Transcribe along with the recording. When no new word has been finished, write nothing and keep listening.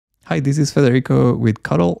Hi, this is Federico with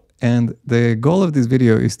Cuttle, and the goal of this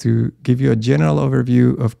video is to give you a general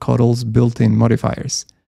overview of Cuttle's built-in modifiers.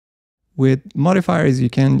 With modifiers, you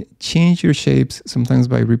can change your shapes, sometimes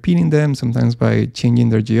by repeating them, sometimes by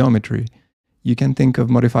changing their geometry. You can think of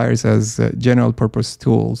modifiers as general purpose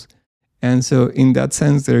tools. And so in that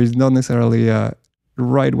sense, there is not necessarily a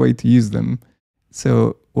right way to use them.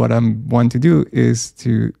 So what I want to do is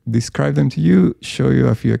to describe them to you, show you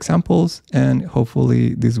a few examples, and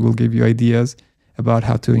hopefully this will give you ideas about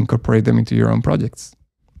how to incorporate them into your own projects.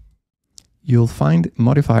 You'll find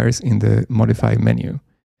modifiers in the Modify menu.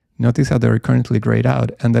 Notice how they're currently grayed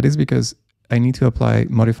out, and that is because I need to apply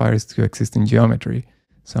modifiers to existing geometry.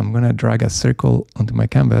 So I'm going to drag a circle onto my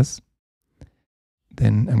canvas.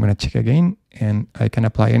 Then I'm going to check again, and I can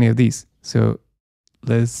apply any of these. So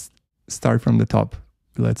let's start from the top.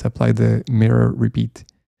 Let's apply the mirror repeat.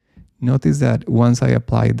 Notice that once I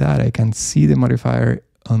apply that, I can see the modifier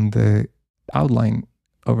on the outline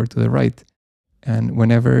over to the right. And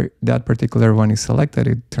whenever that particular one is selected,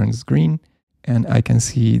 it turns green and I can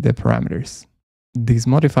see the parameters. This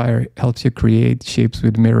modifier helps you create shapes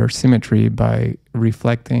with mirror symmetry by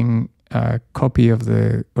reflecting a copy of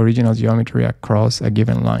the original geometry across a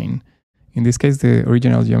given line. In this case, the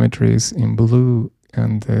original geometry is in blue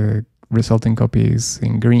and the resulting copy is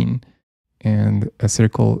in green, and a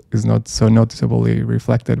circle is not so noticeably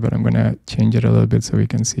reflected, but I'm going to change it a little bit so we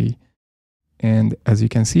can see. And as you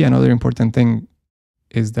can see, another important thing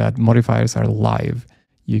is that modifiers are live.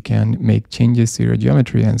 You can make changes to your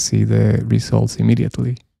geometry and see the results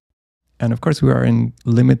immediately. And of course, we aren't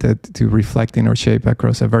limited to reflecting our shape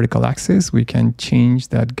across a vertical axis. We can change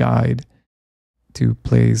that guide to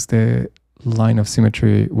place the line of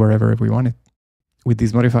symmetry wherever we want it. With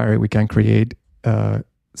this modifier, we can create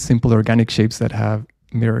simple organic shapes that have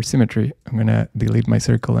mirror symmetry. I'm going to delete my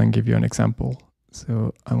circle and give you an example.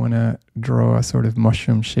 So I want to draw a sort of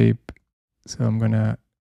mushroom shape. So I'm going to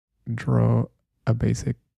draw a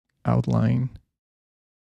basic outline,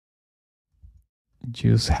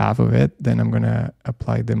 just half of it. Then I'm going to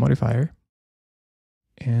apply the modifier.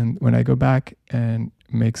 And when I go back and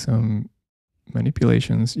make some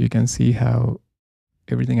manipulations, you can see how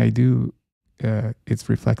everything I do it's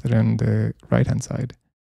reflected on the right-hand side.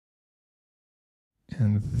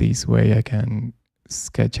 And this way I can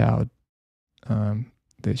sketch out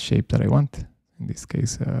the shape that I want. In this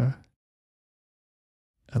case, a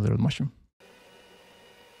little mushroom.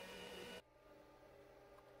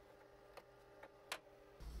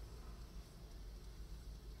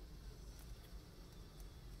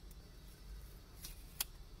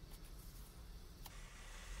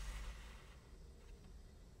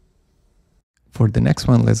 For the next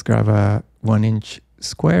one, let's grab a 1-inch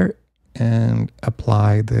square and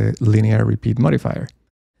apply the linear repeat modifier.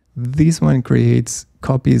 This one creates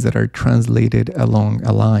copies that are translated along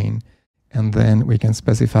a line, and then we can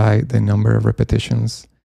specify the number of repetitions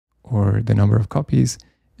or the number of copies,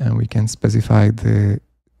 and we can specify the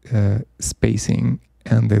spacing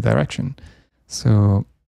and the direction. So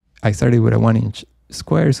I started with a 1-inch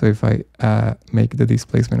square, so if I make the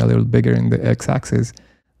displacement a little bigger in the x-axis,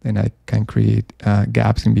 then I can create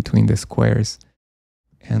gaps in between the squares.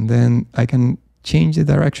 And then I can change the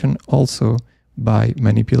direction also by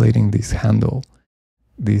manipulating this handle.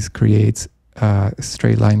 This creates a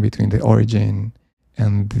straight line between the origin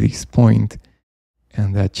and this point,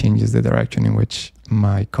 and that changes the direction in which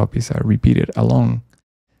my copies are repeated along.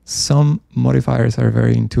 Some modifiers are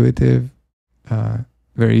very intuitive,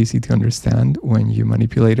 very easy to understand when you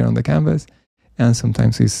manipulate it on the canvas, and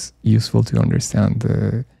sometimes it's useful to understand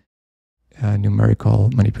the numerical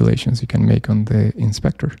manipulations you can make on the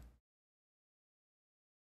inspector.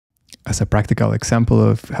 As a practical example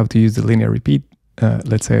of how to use the linear repeat,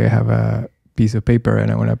 let's say I have a piece of paper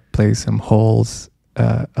and I want to place some holes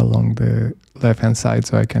along the left-hand side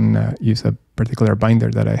so I can use a particular binder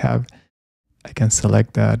that I have. I can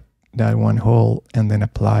select that one hole and then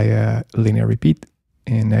apply a linear repeat,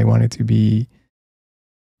 and I want it to be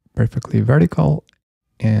perfectly vertical,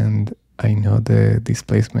 and I know the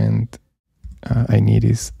displacement I need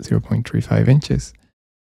is 0.35 inches.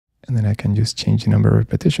 And then I can just change the number of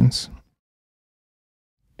repetitions.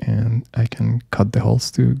 And I can cut the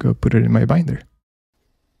holes to go put it in my binder.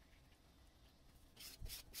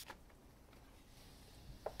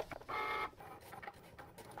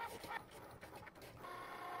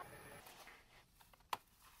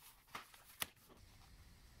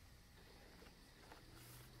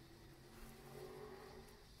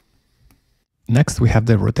 Next, we have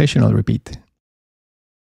the rotational repeat.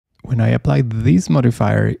 When I apply this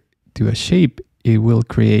modifier to a shape, it will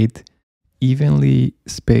create evenly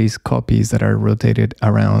spaced copies that are rotated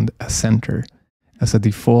around a center. As a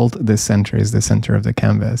default, the center is the center of the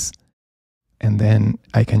canvas. And then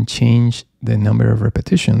I can change the number of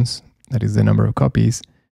repetitions, that is the number of copies,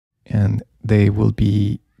 and they will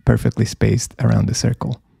be perfectly spaced around the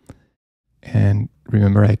circle. And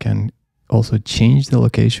remember, I can also change the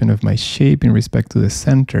location of my shape in respect to the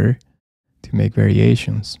center to make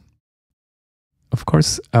variations. Of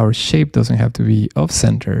course, our shape doesn't have to be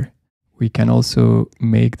off-center. We can also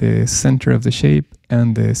make the center of the shape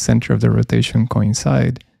and the center of the rotation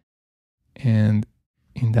coincide. And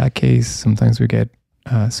in that case, sometimes we get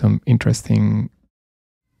some interesting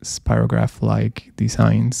spirograph-like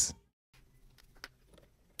designs.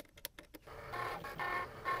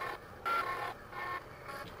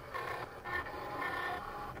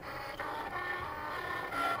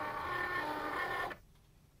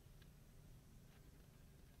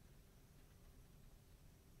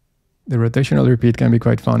 The rotational repeat can be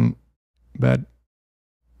quite fun, but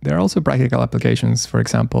there are also practical applications. For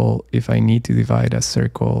example, if I need to divide a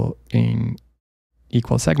circle in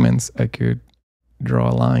equal segments, I could draw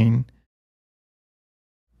a line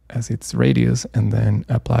as its radius and then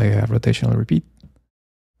apply a rotational repeat.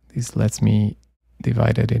 This lets me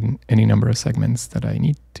divide it in any number of segments that I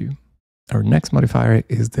need to. Our next modifier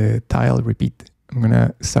is the tile repeat. I'm going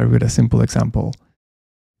to start with a simple example.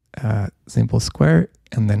 A simple square,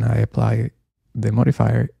 and then I apply the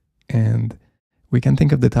modifier, and we can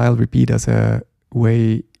think of the tile repeat as a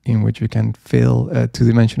way in which we can fill a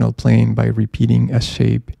two-dimensional plane by repeating a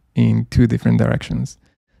shape in two different directions.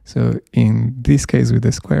 So in this case with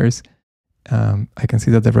the squares, I can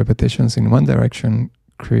see that the repetitions in one direction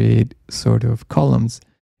create sort of columns,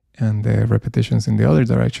 and the repetitions in the other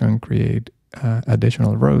direction create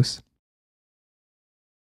additional rows.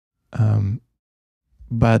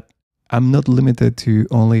 But I'm not limited to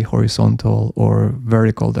only horizontal or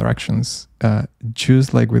vertical directions.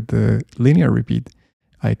 Just like with the linear repeat,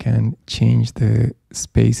 I can change the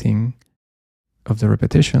spacing of the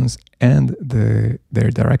repetitions and their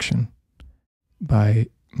direction by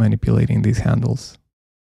manipulating these handles.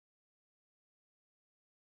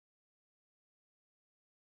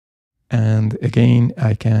 And again,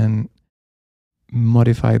 I can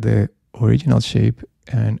modify the original shape,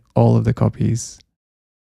 and all of the copies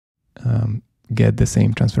get the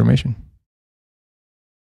same transformation.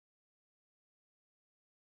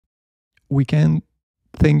 We can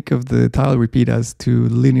think of the tile repeat as two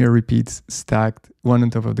linear repeats stacked one on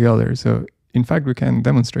top of the other. So in fact, we can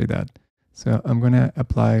demonstrate that. So I'm going to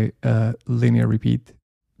apply a linear repeat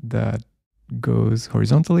that goes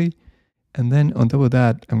horizontally. And then on top of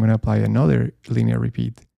that, I'm going to apply another linear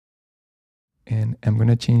repeat. And I'm going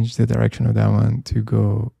to change the direction of that one to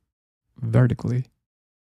go vertically.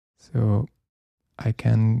 So I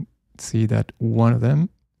can see that one of them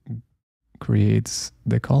creates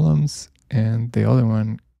the columns and the other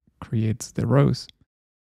one creates the rows.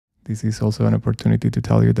 This is also an opportunity to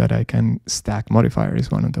tell you that I can stack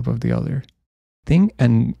modifiers one on top of the other. I think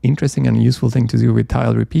an interesting and useful thing to do with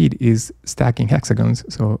tile repeat is stacking hexagons.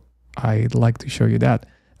 So I'd like to show you that.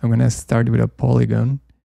 I'm going to start with a polygon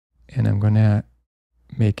and I'm going to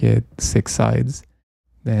make it 6 sides.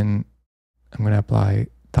 Then I'm going to apply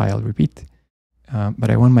tile repeat. But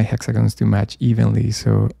I want my hexagons to match evenly,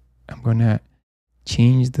 so I'm going to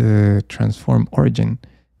change the transform origin.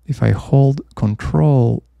 If I hold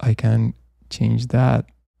Control, I can change that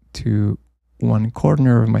to one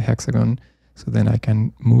corner of my hexagon, so then I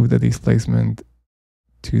can move the displacement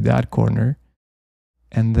to that corner.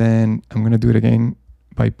 And then I'm going to do it again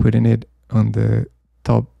by putting it on the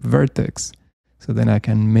top vertex, so then I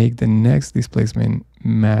can make the next displacement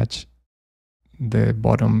match the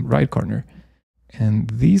bottom right corner. And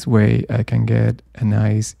this way I can get a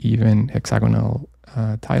nice even hexagonal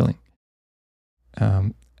tiling.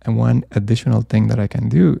 And one additional thing that I can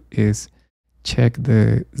do is check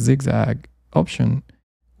the zigzag option,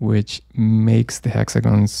 which makes the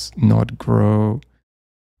hexagons not grow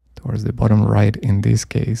towards the bottom right in this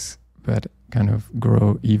case, but kind of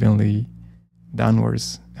grow evenly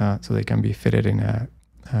downwards, so they can be fitted in a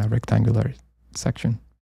rectangular section.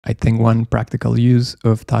 I think one practical use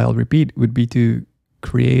of tile repeat would be to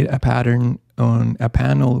create a pattern on a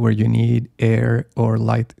panel where you need air or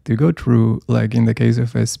light to go through, like in the case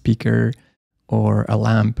of a speaker or a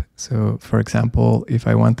lamp. So for example, if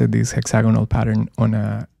I wanted this hexagonal pattern on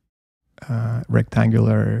a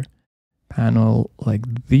rectangular panel like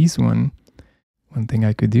this one thing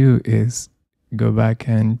I could do is go back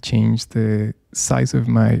and change the size of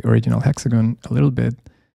my original hexagon a little bit,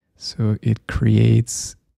 so it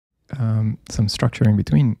creates some structure in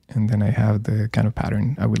between, and then I have the kind of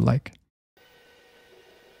pattern I would like.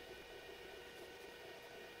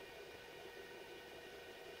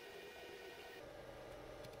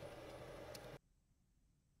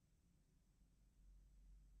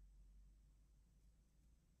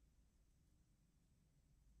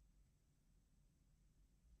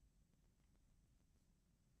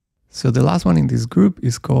 So the last one in this group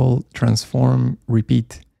is called Transform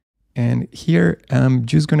Repeat. And here I'm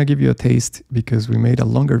just going to give you a taste because we made a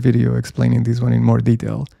longer video explaining this one in more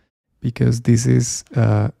detail, because this is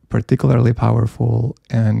particularly powerful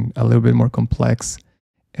and a little bit more complex,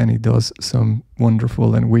 and it does some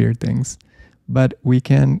wonderful and weird things. But we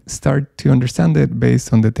can start to understand it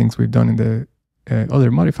based on the things we've done in the other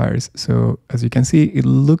modifiers. So as you can see, it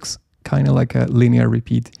looks kind of like a linear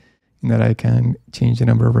repeat in that I can change the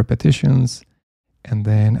number of repetitions, and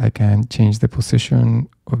then I can change the position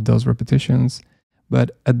of those repetitions.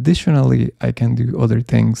 But additionally, I can do other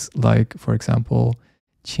things like, for example,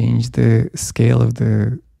 change the scale of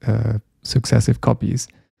the successive copies.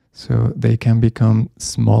 So they can become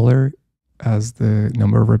smaller as the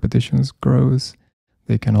number of repetitions grows.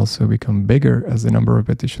 They can also become bigger as the number of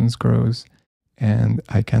repetitions grows. And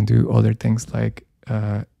I can do other things like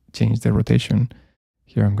change the rotation.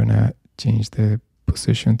 Here I'm going to change the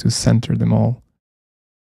position to center them all.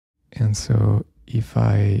 And so if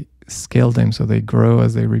I scale them so they grow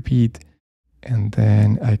as they repeat, and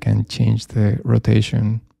then I can change the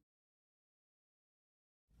rotation,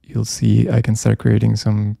 you'll see I can start creating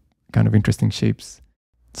some kind of interesting shapes.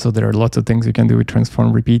 So there are lots of things you can do with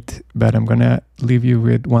Transform Repeat, but I'm going to leave you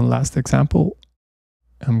with one last example.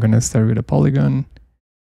 I'm going to start with a polygon,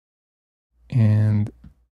 and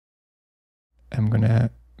I'm going to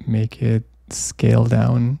make it scale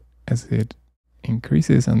down as it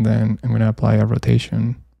increases, and then I'm going to apply a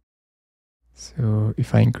rotation. So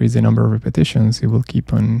if I increase the number of repetitions, it will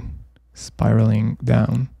keep on spiraling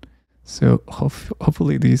down. So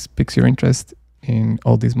hopefully this piques your interest in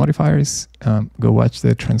all these modifiers. Go watch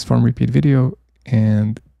the Transform Repeat video,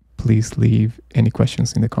 and please leave any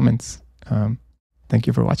questions in the comments. Thank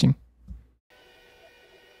you for watching.